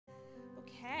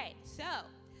Okay, so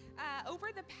over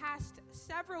the past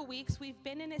several weeks, we've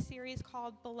been in a series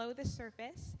called Below the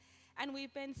Surface, and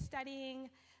we've been studying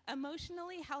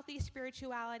emotionally healthy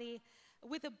spirituality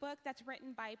with a book that's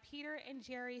written by Peter and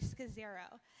Jerry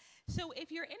Scazzaro. So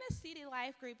if you're in a City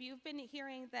Life group, you've been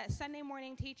hearing the Sunday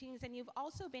morning teachings, and you've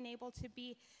also been able to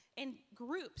be in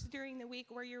groups during the week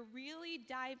where you're really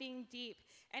diving deep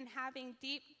and having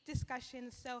deep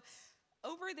discussions. So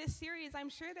over this series,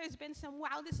 I'm sure there's been some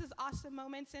wow, this is awesome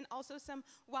moments, and also some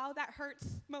wow, that hurts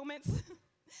moments.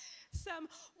 Some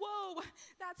whoa,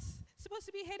 that's supposed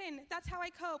to be hidden. That's how I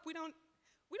cope. We don't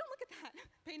look at that.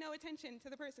 Pay no attention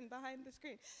to the person behind the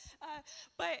screen.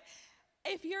 But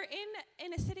if you're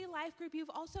in a City Life group, you've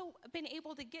also been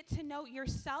able to get to know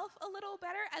yourself a little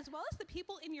better, as well as the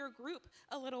people in your group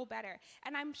a little better.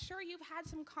 And I'm sure you've had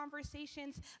some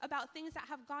conversations about things that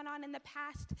have gone on in the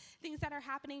past, things that are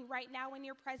happening right now in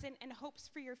your present, and hopes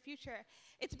for your future.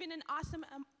 It's been an awesome,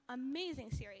 amazing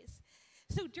series.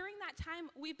 So during that time,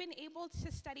 we've been able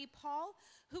to study Paul,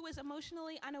 who was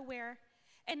emotionally unaware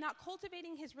and not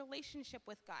cultivating his relationship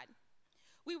with God.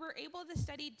 We were able to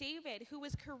study David, who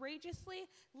was courageously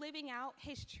living out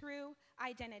his true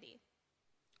identity.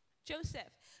 Joseph,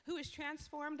 who was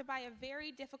transformed by a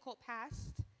very difficult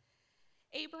past.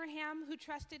 Abraham, who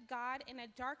trusted God in a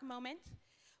dark moment.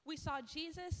 We saw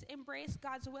Jesus embrace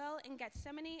God's will in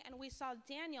Gethsemane, and we saw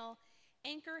Daniel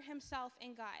anchor himself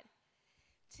in God.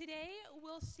 Today,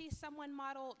 we'll see someone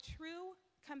model true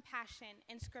compassion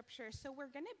in Scripture. So we're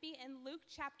going to be in Luke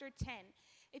chapter 10.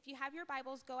 If you have your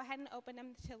Bibles, go ahead and open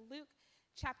them to Luke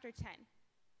chapter 10.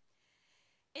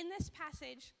 In this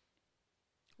passage,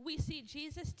 we see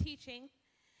Jesus teaching,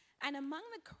 and among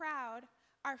the crowd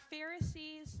are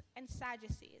Pharisees and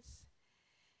Sadducees.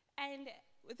 And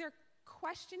they're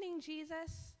questioning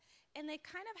Jesus, and they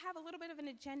kind of have a little bit of an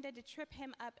agenda to trip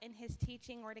him up in his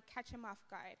teaching or to catch him off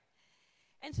guard.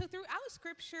 And so throughout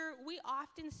Scripture, we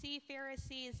often see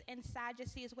Pharisees and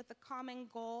Sadducees with the common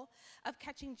goal of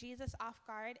catching Jesus off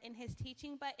guard in his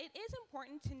teaching, but it is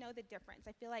important to know the difference.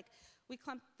 I feel like we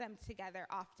clump them together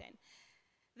often.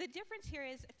 The difference here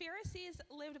is Pharisees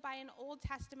lived by the Old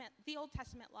Testament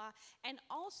law, and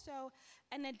also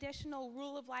an additional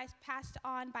rule of life passed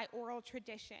on by oral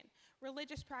tradition,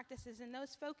 religious practices, and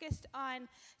those focused on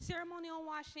ceremonial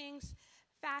washings,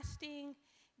 fasting,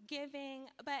 giving,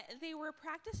 but they were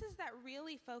practices that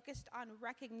really focused on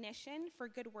recognition for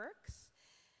good works,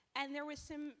 and there was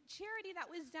some charity that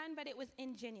was done, but it was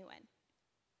ingenuine.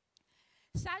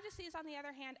 Sadducees, on the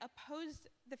other hand, opposed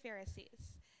the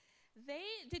Pharisees. They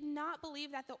did not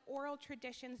believe that the oral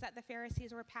traditions that the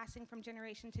Pharisees were passing from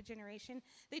generation to generation,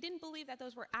 they didn't believe that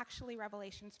those were actually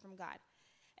revelations from God.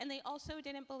 And they also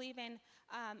didn't believe in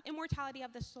immortality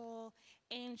of the soul,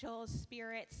 angels,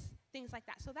 spirits, things like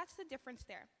that. So that's the difference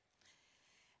there.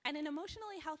 And in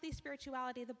Emotionally Healthy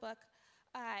Spirituality, the book,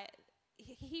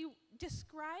 he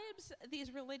describes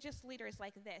these religious leaders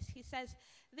like this. He says,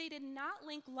 they did not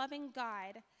link loving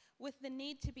God with the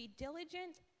need to be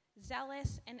diligent,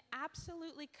 zealous, and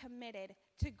absolutely committed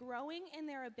to growing in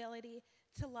their ability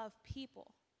to love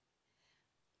people.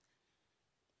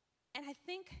 And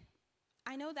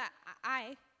I know that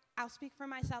I'll speak for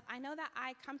myself. I know that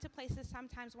I come to places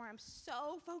sometimes where I'm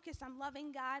so focused on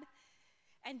loving God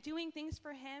and doing things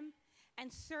for him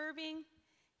and serving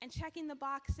and checking the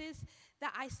boxes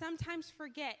that I sometimes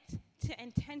forget to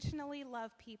intentionally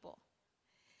love people.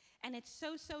 And it's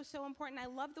so, so, so important. I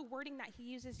love the wording that he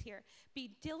uses here.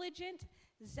 Be diligent,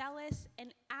 zealous,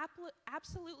 and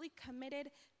absolutely committed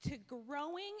to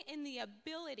growing in the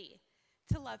ability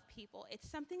to love people. It's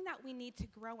something that we need to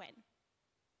grow in.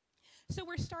 So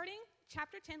we're starting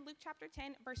Luke chapter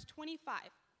 10, verse 25.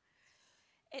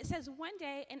 It says, one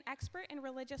day an expert in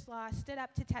religious law stood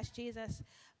up to test Jesus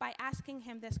by asking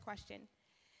him this question.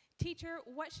 Teacher,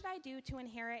 what should I do to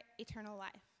inherit eternal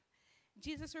life?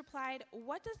 Jesus replied,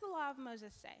 what does the law of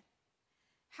Moses say?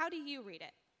 How do you read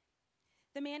it?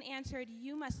 The man answered,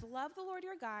 you must love the Lord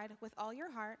your God with all your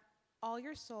heart, all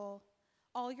your soul,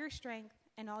 all your strength,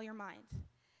 and all your mind,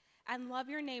 and love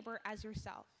your neighbor as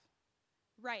yourself.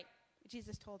 Right,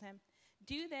 Jesus told him.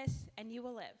 Do this and you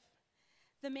will live.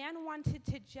 The man wanted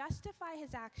to justify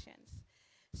his actions,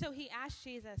 so he asked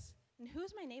Jesus, and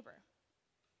who's my neighbor?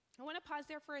 I want to pause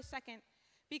there for a second,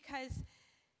 because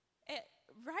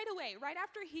right away, right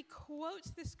after he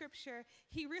quotes the scripture,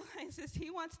 he realizes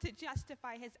he wants to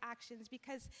justify his actions,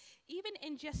 because even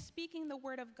in just speaking the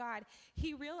word of God,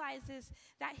 he realizes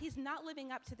that he's not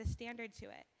living up to the standard to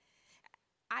it.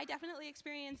 I definitely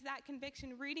experienced that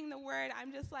conviction reading the word.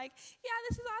 I'm just like, yeah,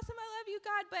 this is awesome. I love you,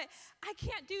 God, but I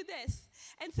can't do this.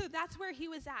 And so that's where he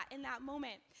was at in that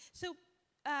moment. So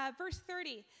verse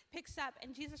 30 picks up,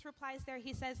 and Jesus replies there.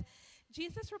 He says,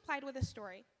 Jesus replied with a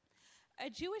story. A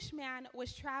Jewish man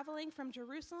was traveling from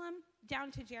Jerusalem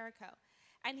down to Jericho,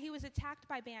 and he was attacked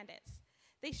by bandits.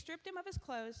 They stripped him of his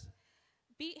clothes,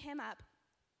 beat him up,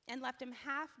 and left him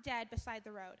half dead beside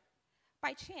the road.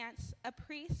 By chance, a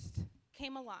priest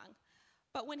came along,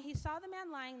 but when he saw the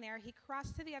man lying there, he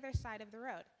crossed to the other side of the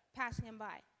road, passing him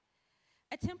by.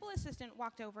 A temple assistant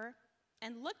walked over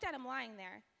and looked at him lying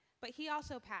there, but he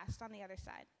also passed on the other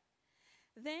side.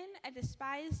 Then a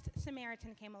despised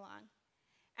Samaritan came along,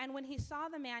 and when he saw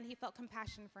the man, he felt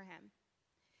compassion for him.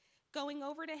 Going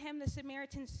over to him, the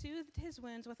Samaritan soothed his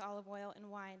wounds with olive oil and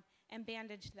wine and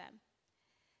bandaged them.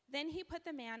 Then he put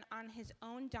the man on his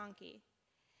own donkey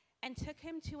and took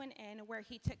him to an inn where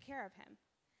he took care of him.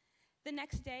 The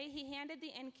next day, he handed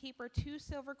the innkeeper 2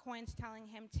 silver coins, telling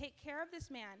him, "Take care of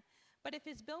this man, but if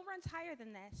his bill runs higher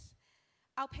than this,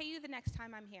 I'll pay you the next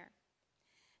time I'm here."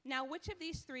 Now, which of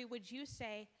these 3 would you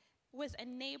say was a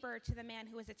neighbor to the man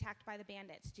who was attacked by the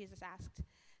bandits? Jesus asked.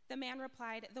 The man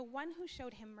replied, "The one who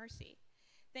showed him mercy."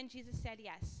 Then Jesus said,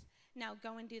 "Yes, now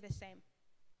go and do the same."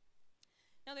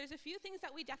 Now, there's a few things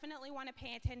that we definitely want to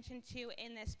pay attention to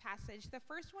in this passage. The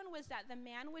first one was that the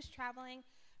man was traveling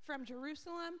from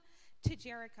Jerusalem to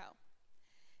Jericho.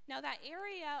 Now, that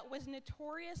area was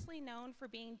notoriously known for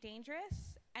being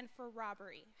dangerous and for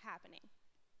robbery happening.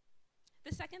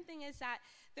 The second thing is that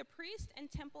the priest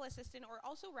and temple assistant, or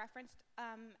also referenced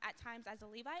at times as a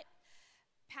Levite,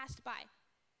 passed by.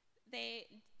 They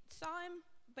saw him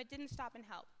but didn't stop and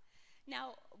help.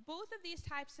 Now, both of these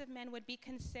types of men would be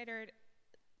considered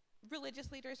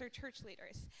religious leaders or church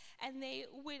leaders, and they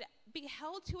would be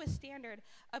held to a standard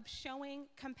of showing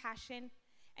compassion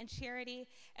and charity,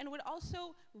 and would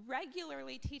also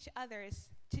regularly teach others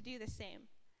to do the same.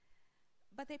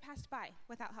 But they passed by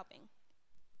without helping.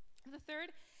 The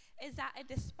third is that a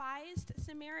despised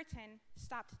Samaritan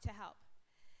stopped to help.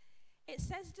 It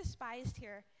says despised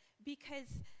here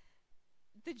because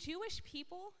the Jewish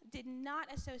people did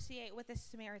not associate with the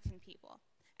Samaritan people.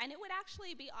 And it would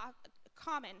actually be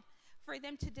common for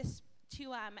them to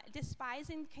despise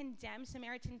and condemn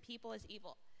Samaritan people as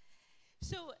evil.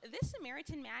 So this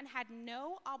Samaritan man had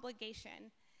no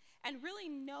obligation and really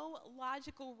no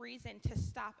logical reason to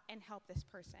stop and help this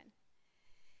person.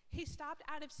 He stopped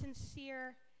out of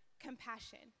sincere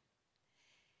compassion.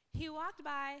 He walked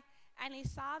by and he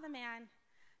saw the man,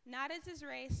 not as his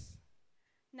race,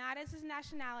 not as his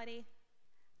nationality,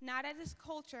 not as his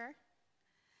culture,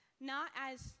 not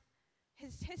as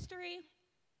his history,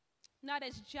 not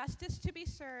as justice to be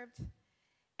served,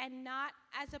 and not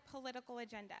as a political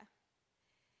agenda.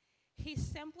 He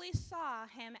simply saw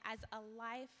him as a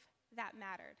life that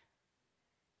mattered.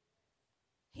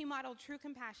 He modeled true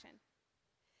compassion.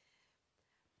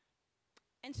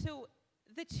 And so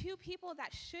the 2 people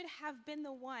that should have been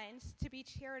the ones to be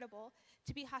charitable,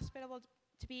 to be hospitable,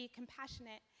 to be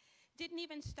compassionate, didn't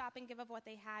even stop and give of what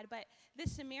they had. But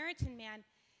this Samaritan man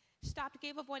stopped,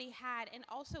 gave of what he had, and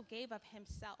also gave of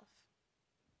himself.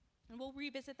 And we'll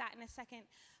revisit that in a second.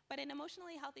 But in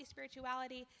emotionally healthy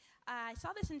spirituality, I saw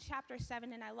this in chapter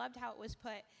 7, and I loved how it was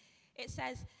put. It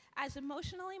says, as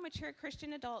emotionally mature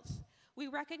Christian adults, we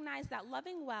recognize that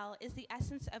loving well is the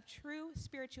essence of true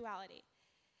spirituality.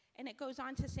 And it goes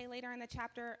on to say later in the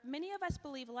chapter, many of us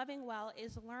believe loving well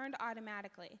is learned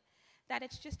automatically, that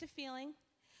it's just a feeling.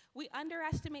 We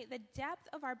underestimate the depth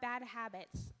of our bad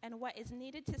habits and what is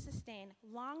needed to sustain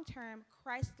long-term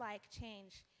Christ-like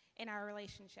change in our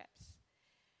relationships.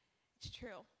 It's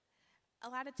true. A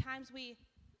lot of times we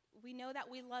know that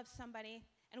we love somebody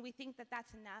and we think that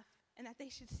that's enough and that they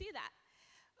should see that.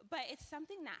 But it's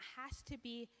something that has to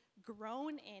be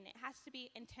grown in. It has to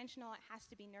be intentional. It has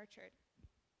to be nurtured.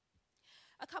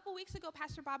 A couple weeks ago,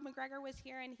 Pastor Bob McGregor was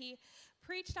here, and he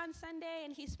preached on Sunday,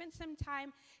 and he spent some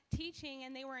time teaching,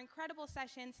 and they were incredible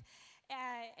sessions.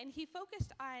 And he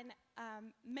focused on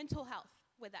mental health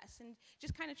with us and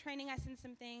just kind of training us in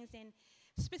some things, and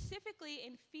specifically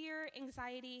in fear,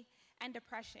 anxiety, and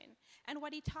depression. And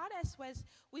what he taught us was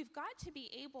we've got to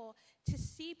be able to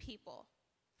see people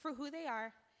for who they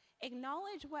are,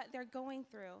 acknowledge what they're going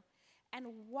through, and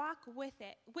walk with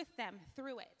them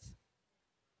through it.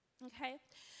 Okay?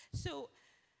 So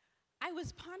I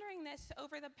was pondering this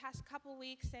over the past couple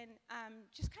weeks and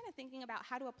just kind of thinking about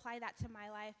how to apply that to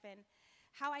my life and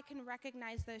how I can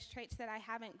recognize those traits that I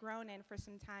haven't grown in for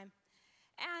some time.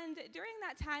 And during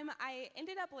that time, I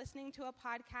ended up listening to a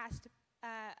podcast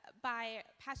by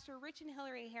Pastor Rich and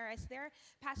Hillary Harris. Their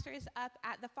pastor is up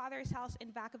at the Father's House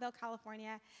in Vacaville,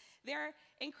 California. They're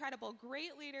incredible,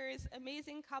 great leaders,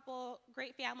 amazing couple,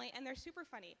 great family, and they're super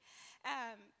funny.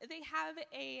 They have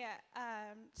a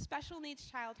special needs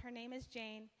child. Her name is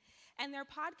Jane, and their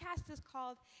podcast is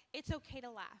called It's Okay to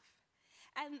Laugh.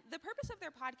 And the purpose of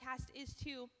their podcast is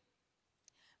to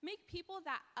make people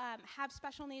that have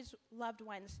special needs loved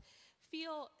ones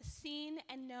feel seen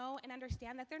and know and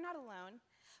understand that they're not alone,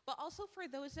 but also for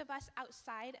those of us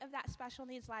outside of that special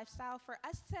needs lifestyle, for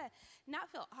us to not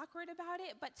feel awkward about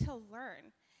it, but to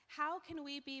learn. How can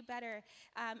we be better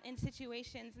in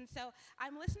situations? And so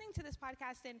I'm listening to this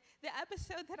podcast, and the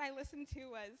episode that I listened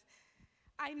to was,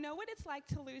 I know what it's like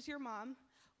to lose your mom.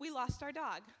 We lost our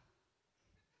dog.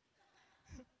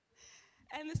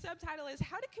 And the subtitle is,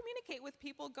 How to Communicate with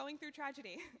People Going Through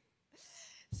Tragedy.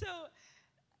 So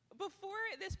before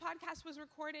this podcast was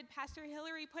recorded, Pastor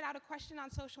Hillary put out a question on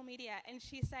social media, and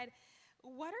she said,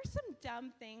 what are some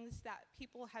dumb things that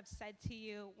people have said to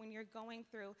you when you're going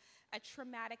through a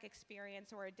traumatic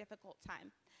experience or a difficult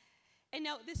time? And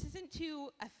no, this isn't to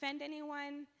offend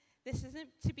anyone. This isn't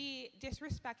to be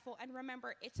disrespectful. And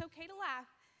remember, it's okay to laugh,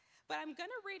 but I'm going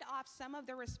to read off some of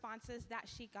the responses that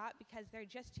she got because they're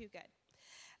just too good.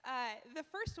 The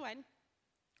first one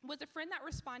was a friend that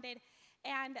responded,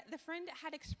 and the friend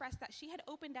had expressed that she had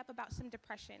opened up about some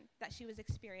depression that she was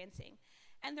experiencing.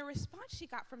 And the response she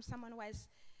got from someone was,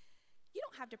 you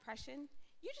don't have depression,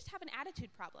 you just have an attitude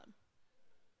problem.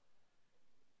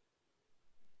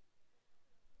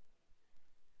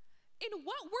 In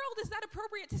what world is that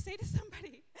appropriate to say to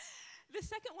somebody? The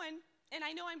second one, and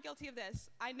I know I'm guilty of this,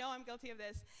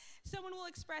 someone will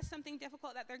express something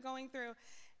difficult that they're going through,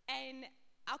 and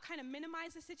I'll kind of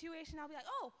minimize the situation. I'll be like,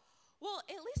 oh, well,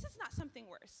 at least it's not something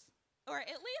worse. Or at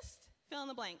least, fill in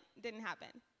the blank, didn't happen.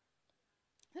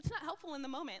 That's not helpful in the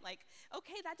moment. Like,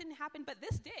 okay, that didn't happen, but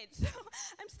this did, so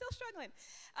I'm still struggling.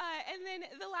 And then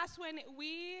the last one,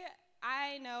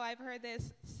 I know I've heard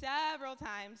this several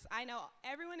times. I know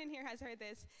everyone in here has heard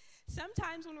this.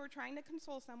 Sometimes when we're trying to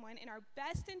console someone in our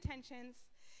best intentions,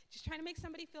 just trying to make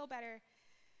somebody feel better,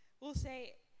 we'll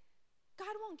say,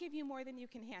 God won't give you more than you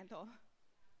can handle.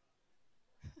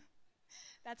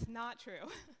 That's not true.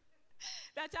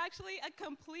 That's actually a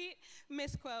complete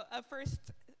misquote of 1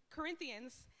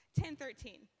 Corinthians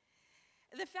 10:13.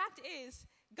 The fact is,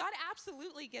 God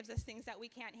absolutely gives us things that we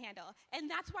can't handle, and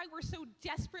that's why we're so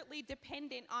desperately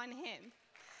dependent on Him.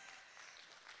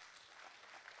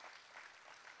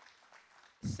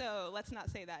 So let's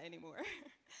not say that anymore.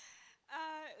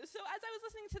 So as I was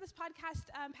listening to this podcast,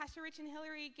 Pastor Rich and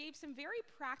Hillary gave some very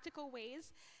practical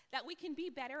ways that we can be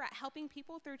better at helping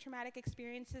people through traumatic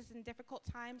experiences and difficult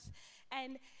times.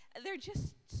 And they're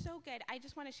just so good. I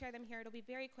just want to share them here. It'll be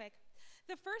very quick.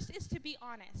 The first is to be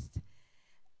honest.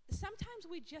 Sometimes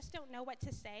we just don't know what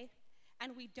to say,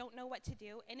 and we don't know what to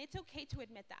do, and it's okay to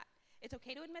admit that. It's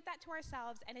okay to admit that to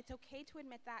ourselves, and it's okay to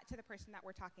admit that to the person that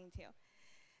we're talking to.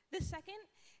 The second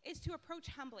is to approach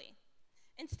humbly.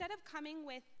 Instead of coming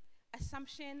with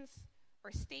assumptions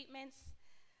or statements,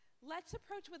 let's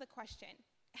approach with a question.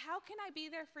 How can I be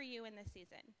there for you in this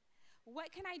season?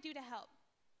 What can I do to help?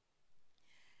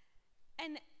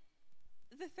 And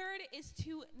the third is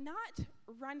to not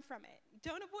run from it.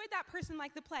 Don't avoid that person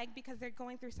like the plague because they're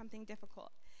going through something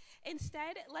difficult.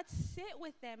 Instead, let's sit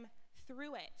with them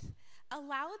through it.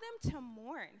 Allow them to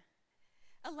mourn.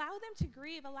 Allow them to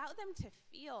grieve. Allow them to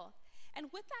feel. And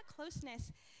with that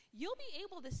closeness, you'll be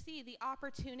able to see the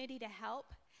opportunity to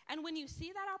help. And when you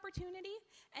see that opportunity,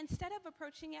 instead of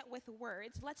approaching it with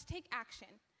words, let's take action.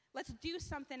 Let's do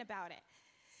something about it.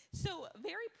 So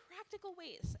very practical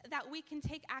ways that we can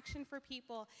take action for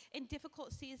people in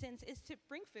difficult seasons is to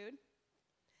bring food,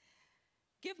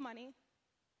 give money,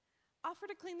 offer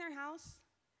to clean their house,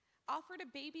 offer to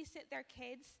babysit their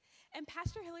kids. And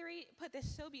Pastor Hillary put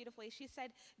this so beautifully. She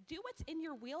said, do what's in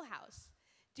your wheelhouse.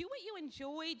 Do what you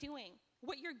enjoy doing,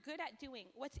 what you're good at doing,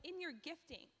 what's in your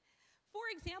gifting. For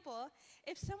example,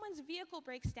 if someone's vehicle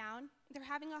breaks down, they're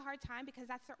having a hard time because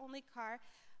that's their only car,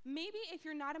 maybe if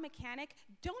you're not a mechanic,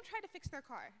 don't try to fix their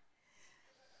car.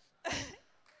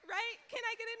 Right? Can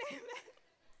I get an amen?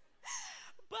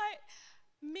 But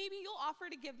maybe you'll offer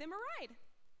to give them a ride.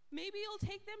 Maybe you'll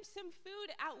take them some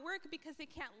food at work because they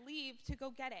can't leave to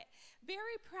go get it.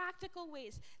 Very practical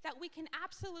ways that we can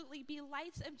absolutely be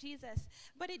lights of Jesus,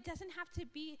 but it doesn't have to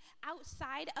be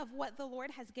outside of what the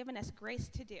Lord has given us grace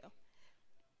to do.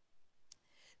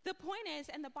 The point is,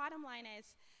 and the bottom line is,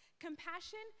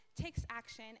 compassion takes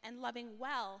action and loving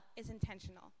well is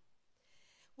intentional.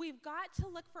 We've got to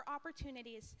look for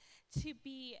opportunities to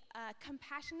be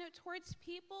compassionate towards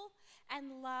people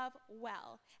and love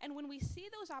well. And when we see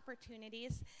those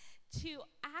opportunities, to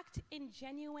act in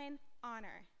genuine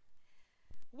honor.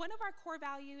 One of our core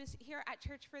values here at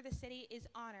Church for the City is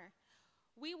honor.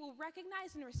 We will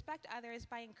recognize and respect others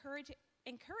by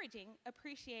encouraging,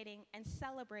 appreciating, and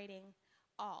celebrating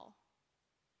all.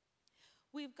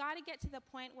 We've got to get to the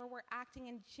point where we're acting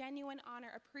in genuine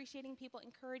honor, appreciating people,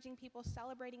 encouraging people,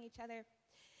 celebrating each other.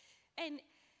 And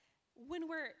when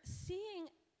we're seeing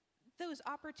those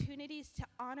opportunities to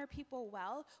honor people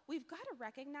well, we've got to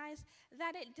recognize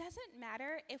that it doesn't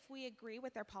matter if we agree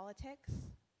with their politics.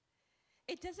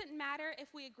 It doesn't matter if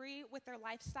we agree with their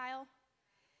lifestyle.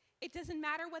 It doesn't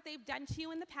matter what they've done to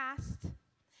you in the past.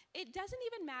 It doesn't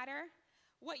even matter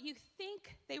what you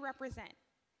think they represent.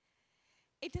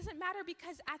 It doesn't matter,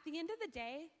 because at the end of the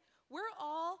day, we're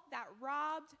all that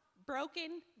robbed,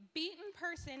 broken, beaten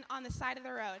person on the side of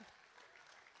the road.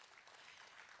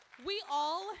 We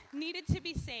all needed to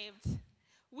be saved.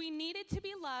 We needed to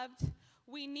be loved.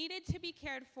 We needed to be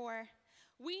cared for.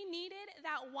 We needed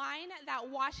that wine that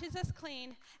washes us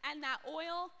clean and that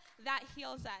oil that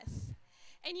heals us.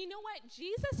 And you know what?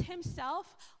 Jesus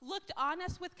himself looked on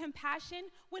us with compassion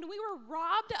when we were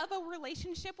robbed of a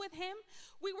relationship with him.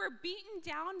 We were beaten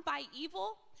down by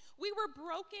evil. We were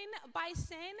broken by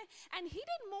sin. And he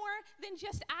did more than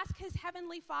just ask his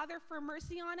heavenly Father for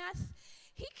mercy on us.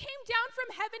 He came down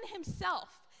from heaven himself,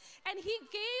 and he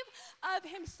gave of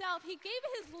himself. He gave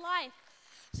his life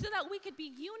so that we could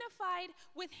be unified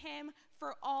with him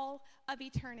for all of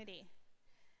eternity.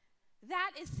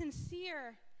 That is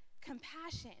sincere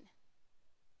compassion.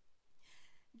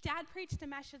 Dad preached a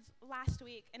message last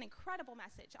week, an incredible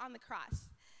message on the cross.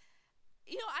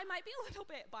 You know, I might be a little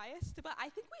bit biased, but I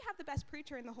think we have the best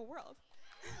preacher in the whole world.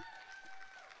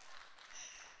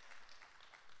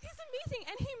 He's amazing,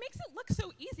 and he makes it look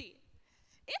so easy.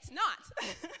 It's not.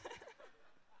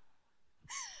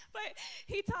 But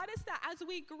he taught us that as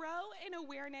we grow in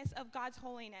awareness of God's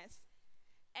holiness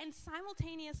and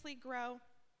simultaneously grow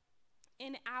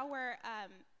in our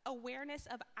awareness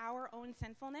of our own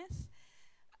sinfulness,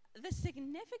 the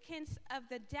significance of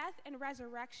the death and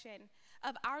resurrection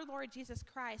of our Lord Jesus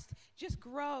Christ just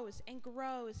grows and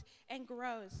grows and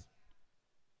grows.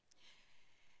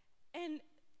 And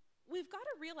we've got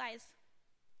to realize,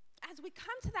 as we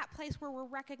come to that place where we're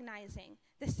recognizing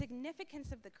the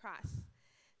significance of the cross,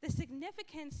 the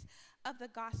significance of the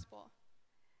gospel,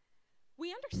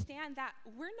 we understand that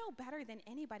we're no better than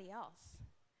anybody else.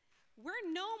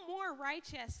 We're no more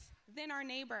righteous than our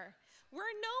neighbor.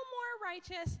 We're no more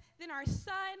righteous than our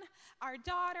son, our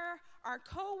daughter, our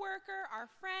coworker, our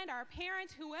friend, our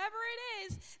parents, whoever it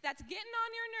is that's getting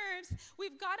on your nerves.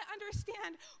 We've got to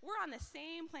understand we're on the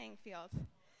same playing field.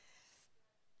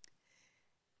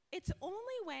 It's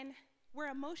only when we're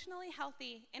emotionally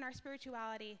healthy in our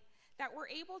spirituality that we're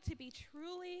able to be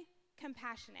truly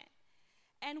compassionate.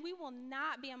 And we will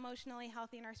not be emotionally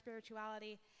healthy in our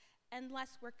spirituality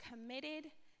unless we're committed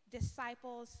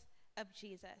disciples of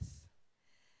Jesus.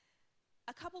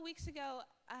 A couple weeks ago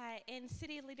in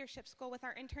City Leadership School with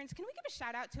our interns, can we give a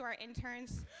shout out to our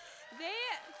interns?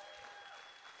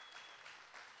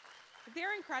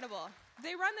 They're incredible.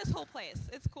 They run this whole place.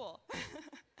 It's cool.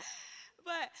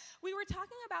 But we were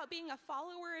talking about being a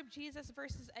follower of Jesus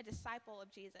versus a disciple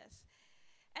of Jesus.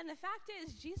 And the fact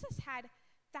is, Jesus had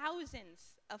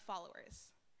thousands of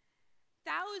followers.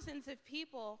 Thousands of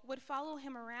people would follow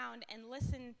him around and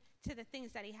listen to the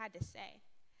things that he had to say.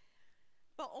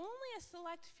 But only a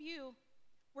select few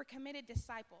were committed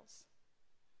disciples.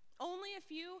 Only a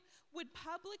few would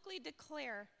publicly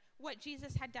declare what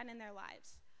Jesus had done in their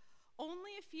lives.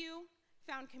 Only a few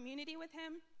found community with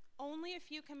him. Only a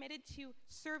few committed to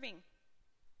serving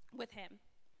with him.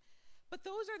 But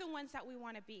those are the ones that we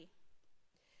want to be.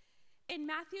 In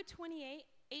Matthew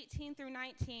 28:18 through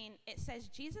 19, it says,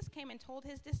 Jesus came and told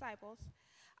his disciples,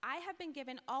 I have been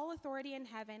given all authority in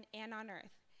heaven and on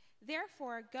earth.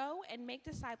 Therefore, go and make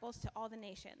disciples to all the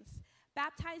nations,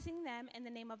 baptizing them in the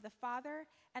name of the Father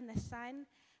and the Son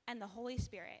and the Holy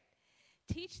Spirit.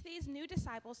 Teach these new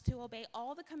disciples to obey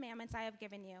all the commandments I have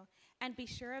given you, and be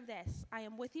sure of this, I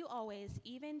am with you always,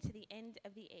 even to the end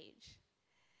of the age.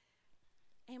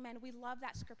 Amen. We love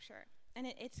that scripture, and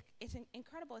it's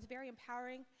incredible. It's very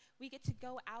empowering. We get to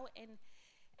go out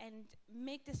and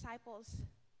make disciples.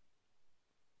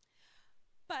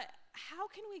 But how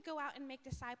can we go out and make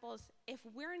disciples if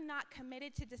we're not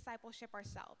committed to discipleship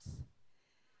ourselves?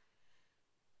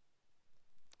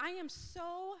 I am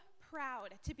so proud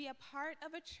to be a part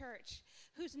of a church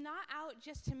who's not out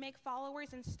just to make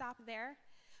followers and stop there.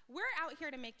 We're out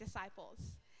here to make disciples.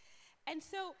 And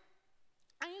so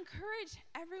I encourage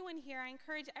everyone here, I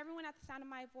encourage everyone at the sound of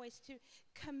my voice to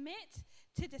commit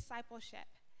to discipleship.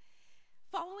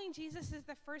 Following Jesus is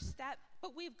the first step,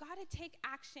 but we've got to take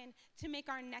action to make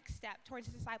our next step towards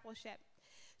discipleship.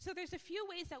 So there's a few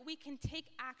ways that we can take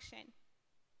action.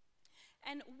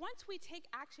 And once we take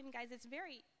action, guys, it's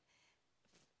very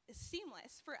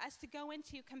seamless for us to go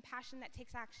into compassion that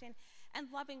takes action and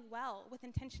loving well with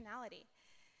intentionality.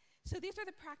 So these are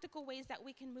the practical ways that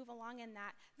we can move along in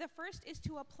that. The first is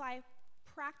to apply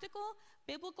practical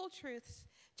biblical truths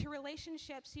to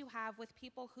relationships you have with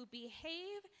people who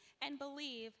behave and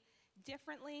believe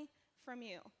differently from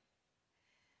you.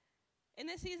 In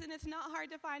this season, it's not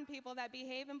hard to find people that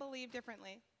behave and believe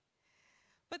differently.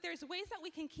 But there's ways that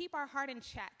we can keep our heart in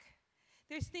check.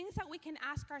 There's things that we can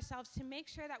ask ourselves to make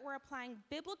sure that we're applying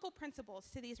biblical principles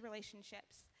to these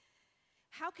relationships.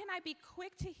 How can I be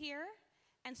quick to hear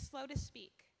and slow to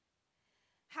speak?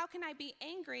 How can I be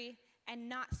angry and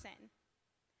not sin?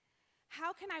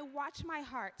 How can I watch my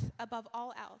heart above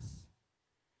all else?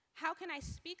 How can I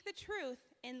speak the truth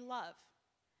in love?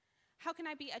 How can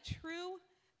I be a true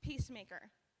peacemaker?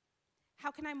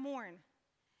 How can I mourn?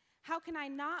 How can I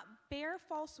not bear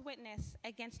false witness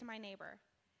against my neighbor?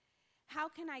 How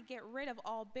can I get rid of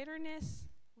all bitterness,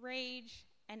 rage,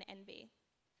 and envy?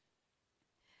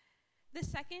 The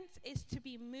second is to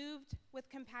be moved with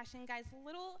compassion. Guys,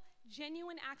 little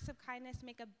genuine acts of kindness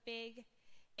make a big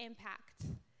impact.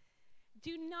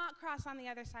 Do not cross on the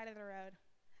other side of the road.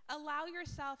 Allow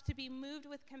yourself to be moved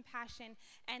with compassion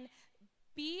and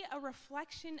be a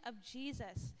reflection of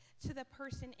Jesus to the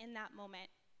person in that moment.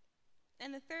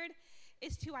 And the third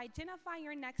is to identify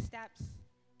your next steps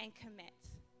and commit.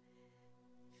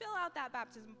 Fill out that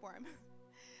baptism form.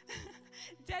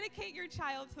 Dedicate your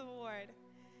child to the Lord.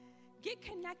 Get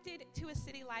connected to a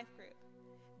city life group.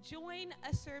 Join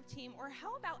a serve team, or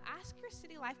how about ask your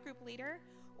city life group leader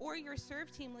or your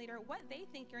serve team leader what they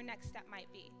think your next step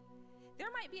might be. There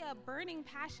might be a burning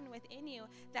passion within you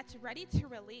that's ready to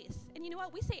release. And you know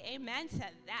what? We say amen to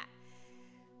that.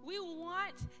 We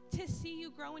want to see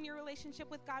you grow in your relationship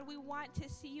with God. We want to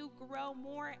see you grow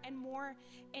more and more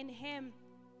in Him.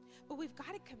 But we've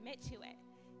got to commit to it.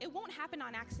 It won't happen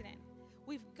on accident.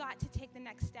 We've got to take the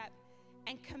next step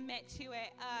and commit to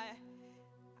it.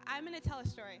 I'm going to tell a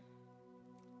story.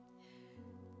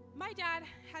 My dad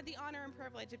had the honor and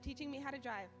privilege of teaching me how to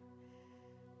drive.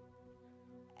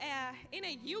 In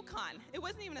a Yukon. It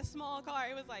wasn't even a small car.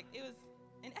 It was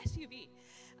an SUV.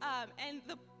 And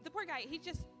the poor guy, he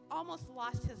just almost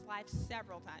lost his life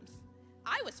several times.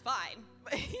 I was fine,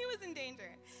 but he was in danger.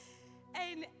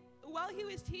 And while he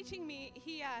was teaching me,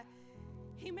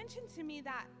 he mentioned to me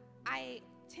that I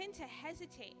tend to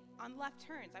hesitate on left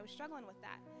turns. I was struggling with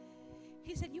that.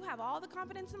 He said, you have all the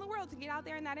confidence in the world to get out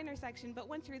there in that intersection, but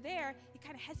once you're there, you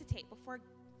kind of hesitate before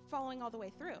following all the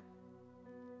way through.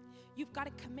 You've got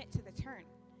to commit to the turn.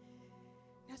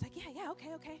 And I was like, yeah,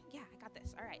 okay. Yeah, I got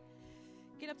this. All right.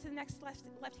 Get up to the next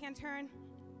left-hand turn.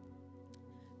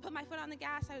 Put my foot on the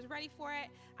gas. I was ready for it.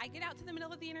 I get out to the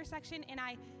middle of the intersection, and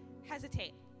I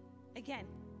hesitate again.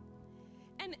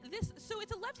 And so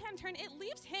it's a left-hand turn. It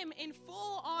leaves him in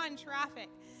full-on traffic.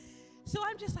 So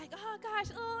I'm just like, oh, gosh,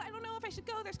 I don't know if I should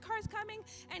go. There's cars coming.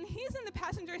 And he's in the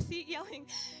passenger seat yelling,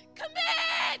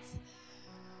 commit!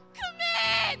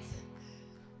 Commit!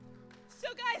 So,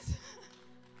 guys,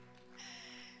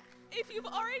 if you've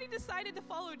already decided to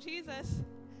follow Jesus,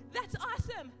 that's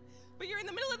awesome. But you're in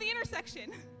the middle of the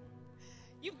intersection.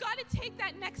 You've got to take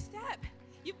that next step.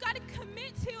 You've got to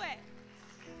commit to it.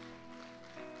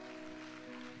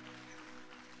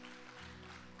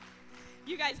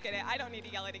 You guys get it. I don't need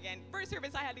to yell it again. First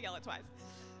service, I had to yell it twice.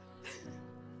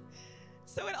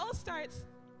 So it all starts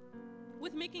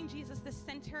with making Jesus the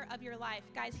center of your life.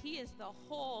 Guys, He is the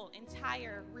whole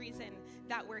entire reason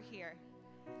that we're here.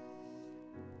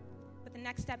 But the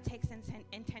next step takes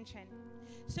intention.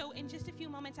 So in just a few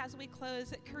moments as we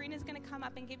close, Karina's going to come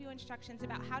up and give you instructions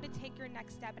about how to take your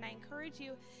next step. And I encourage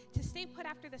you to stay put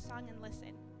after the song and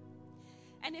listen.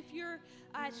 And if you're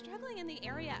struggling in the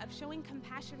area of showing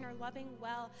compassion or loving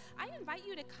well, I invite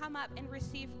you to come up and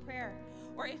receive prayer.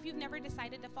 Or if you've never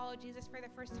decided to follow Jesus for the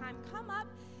first time, come up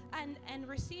and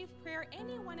receive prayer.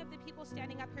 Any one of the people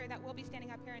standing up here that will be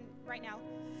standing up here right now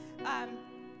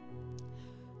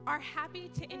are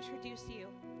happy to introduce you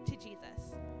to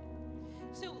Jesus.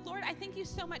 So, Lord, I thank you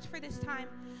so much for this time.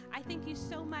 I thank you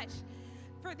so much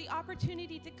for the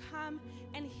opportunity to come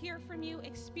and hear from you,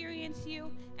 experience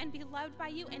you, and be loved by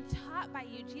you and taught by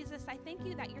you. Jesus, I thank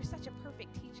you that you're such a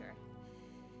perfect teacher.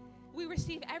 We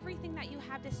receive everything that you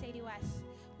have to say to us.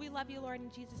 We love you, Lord, in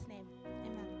Jesus' name.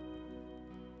 Amen.